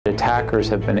Attackers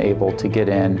have been able to get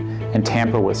in and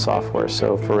tamper with software.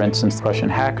 So for instance, Russian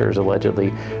hackers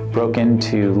allegedly broke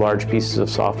into large pieces of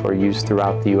software used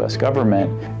throughout the US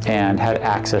government and had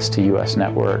access to US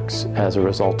networks as a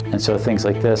result. And so things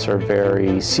like this are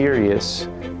very serious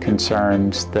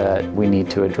concerns that we need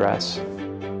to address.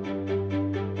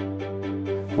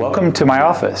 Welcome to my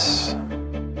office.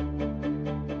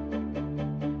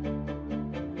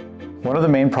 One of the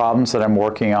main problems that I'm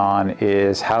working on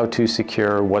is how to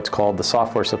secure what's called the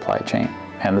software supply chain.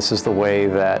 And this is the way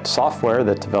that software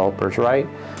that developers write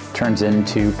turns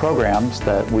into programs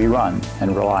that we run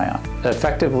and rely on.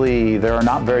 Effectively, there are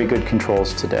not very good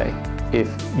controls today.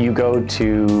 If you go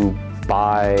to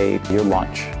buy your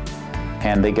lunch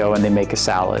and they go and they make a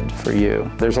salad for you,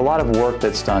 there's a lot of work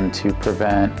that's done to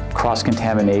prevent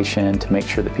cross-contamination, to make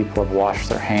sure that people have washed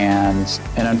their hands.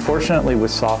 And unfortunately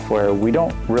with software, we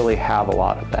don't really have a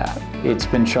lot of that. It's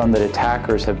been shown that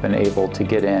attackers have been able to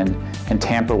get in and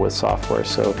tamper with software.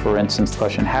 So for instance,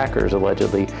 Russian hackers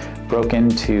allegedly broke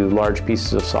into large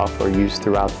pieces of software used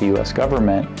throughout the US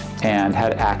government and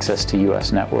had access to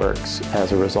US networks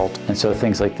as a result. And so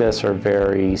things like this are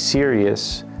very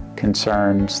serious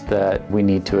concerns that we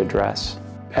need to address.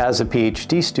 As a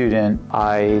PhD student,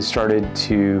 I started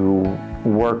to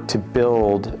work to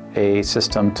build a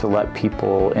system to let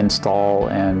people install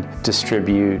and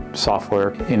distribute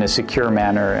software in a secure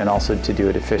manner and also to do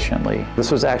it efficiently.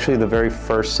 This was actually the very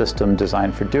first system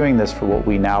designed for doing this for what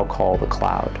we now call the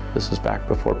cloud. This is back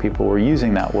before people were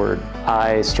using that word.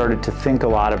 I started to think a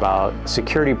lot about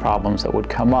security problems that would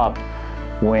come up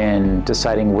when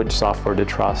deciding which software to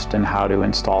trust and how to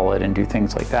install it and do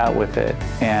things like that with it.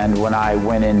 And when I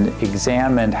went and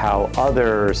examined how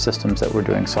other systems that were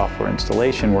doing software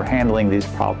installation were handling these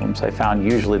problems, I found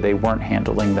usually they weren't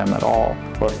handling them at all.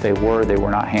 Or if they were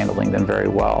not handling them very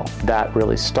well. That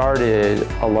really started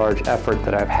a large effort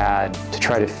that I've had to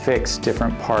try to fix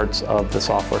different parts of the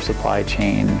software supply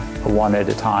chain one at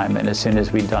a time. And as soon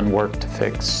as we've done work to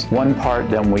fix one part,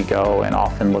 then we go and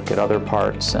often look at other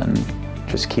parts and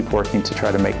just keep working to try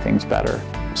to make things better.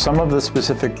 Some of the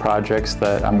specific projects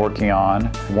that I'm working on,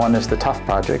 one is the Tough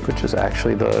project, which is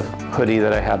actually the hoodie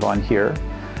that I have on here.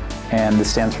 And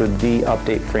this stands for the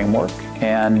Update Framework.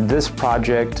 And this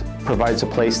project provides a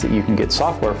place that you can get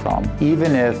software from.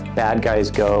 Even if bad guys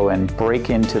go and break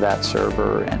into that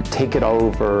server and take it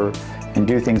over and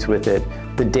do things with it,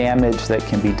 the damage that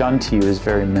can be done to you is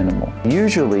very minimal.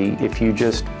 Usually, if you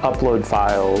just upload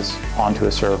files onto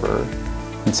a server,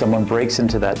 and someone breaks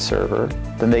into that server,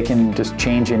 then they can just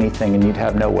change anything and you'd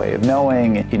have no way of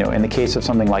knowing. You know, in the case of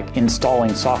something like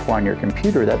installing software on your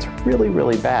computer, that's really,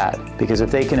 really bad. Because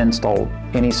if they can install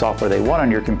any software they want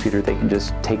on your computer, they can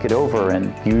just take it over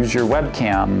and use your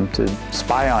webcam to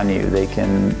spy on you. They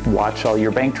can watch all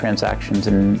your bank transactions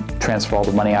and transfer all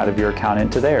the money out of your account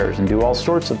into theirs and do all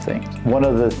sorts of things. One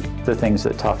of the things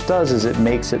that Tough does is it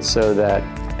makes it so that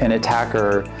an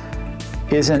attacker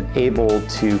isn't able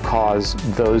to cause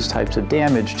those types of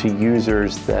damage to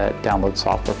users that download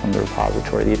software from the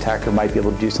repository. The attacker might be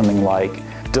able to do something like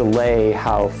delay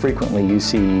how frequently you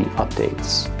see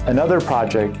updates. Another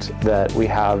project that we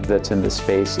have that's in this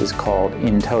space is called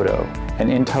In Toto.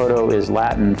 And In Toto is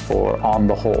Latin for on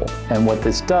the whole. And what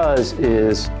this does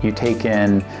is you take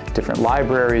in different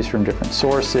libraries from different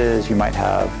sources. You might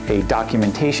have a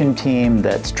documentation team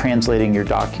that's translating your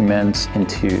documents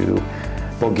into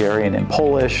Bulgarian and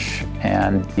Polish,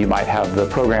 and you might have the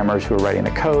programmers who are writing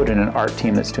the code and an art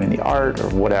team that's doing the art or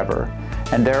whatever.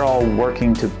 And they're all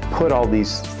working to put all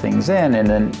these things in, and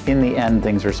then in the end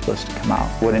things are supposed to come out.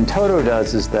 What In Toto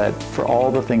does is that for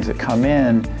all the things that come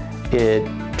in, it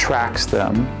tracks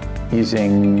them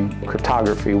using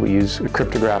cryptography. We use a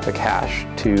cryptographic hash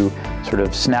to sort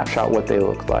of snapshot what they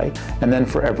look like. And then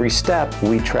for every step,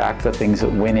 we track the things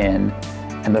that went in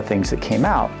and the things that came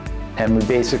out. And we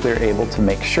basically are able to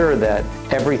make sure that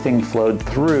everything flowed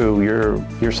through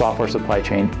your software supply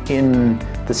chain in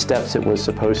the steps it was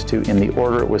supposed to, in the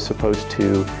order it was supposed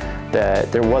to,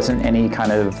 that there wasn't any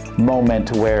kind of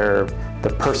moment where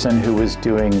the person who was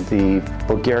doing the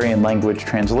Bulgarian language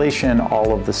translation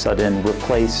all of a sudden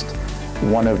replaced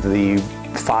one of the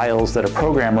files that a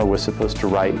programmer was supposed to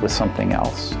write with something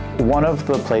else. One of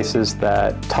the places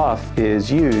that Tough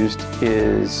is used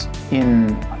is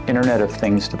in Internet of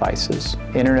Things devices.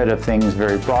 Internet of Things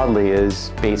very broadly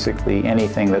is basically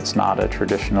anything that's not a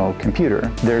traditional computer.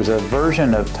 There's a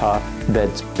version of Tough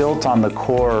that's built on the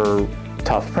core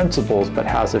tough principles, but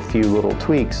has a few little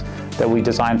tweaks that we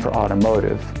designed for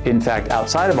automotive. In fact,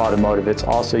 outside of automotive, it's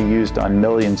also used on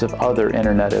millions of other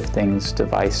Internet of Things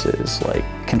devices, like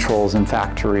controls in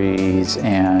factories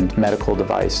and medical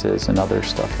devices and other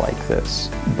stuff like this.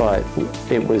 But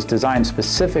it was designed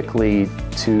specifically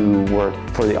to work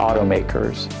for the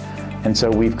automakers. And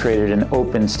so we've created an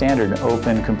open standard, an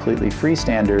open, completely free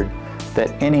standard that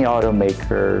any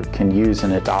automaker can use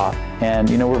and adopt. And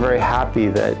we're very happy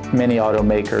that many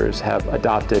automakers have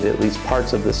adopted at least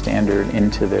parts of the standard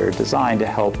into their design to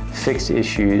help fix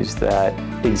issues that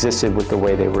existed with the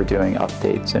way they were doing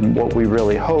updates. And what we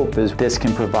really hope is this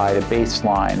can provide a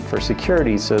baseline for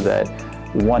security so that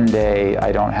one day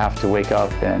I don't have to wake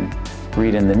up and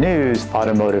read in the news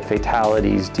automotive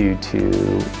fatalities due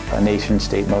to a nation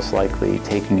state most likely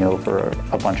taking over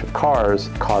a bunch of cars,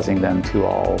 causing them to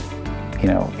all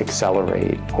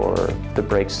accelerate, or the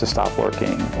brakes to stop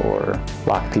working, or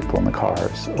lock people in the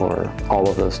cars, or all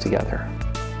of those together.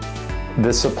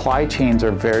 The supply chains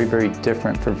are very, very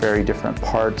different for very different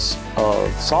parts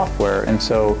of software, and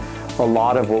so a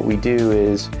lot of what we do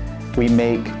is we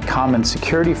make common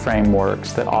security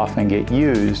frameworks that often get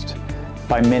used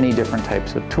by many different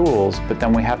types of tools, but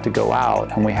then we have to go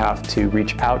out and we have to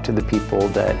reach out to the people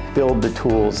that build the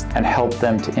tools and help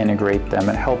them to integrate them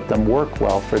and help them work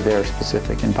well for their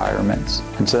specific environments.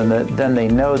 And so then they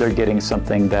know they're getting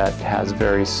something that has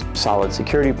very solid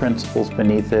security principles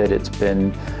beneath it. It's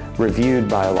been reviewed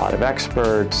by a lot of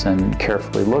experts and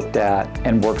carefully looked at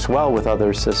and works well with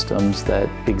other systems that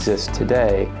exist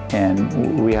today.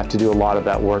 And we have to do a lot of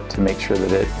that work to make sure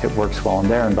that it works well in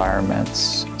their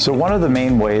environments. So one of the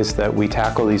main ways that we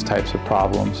tackle these types of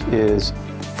problems is,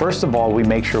 first of all, we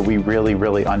make sure we really,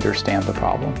 really understand the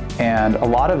problem. And a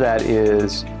lot of that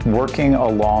is working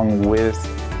along with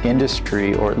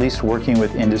industry, or at least working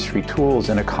with industry tools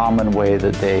in a common way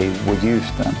that they would use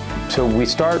them. So we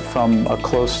start from a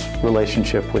close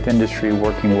relationship with industry,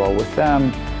 working well with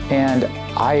them, and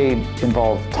I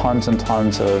involve tons and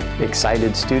tons of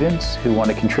excited students who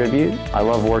want to contribute. I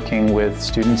love working with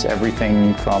students,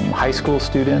 everything from high school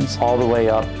students all the way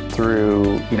up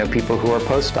through people who are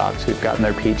postdocs who've gotten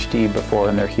their PhD before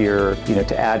and they're here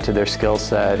to add to their skill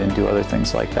set and do other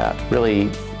things like that.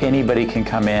 Really, anybody can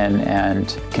come in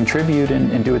and contribute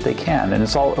and do what they can. And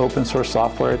it's all open source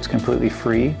software. It's completely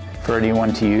free for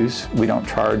anyone to use. We don't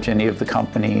charge any of the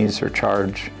companies or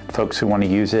charge folks who want to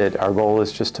use it. Our goal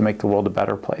is just to make the world a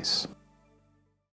better place.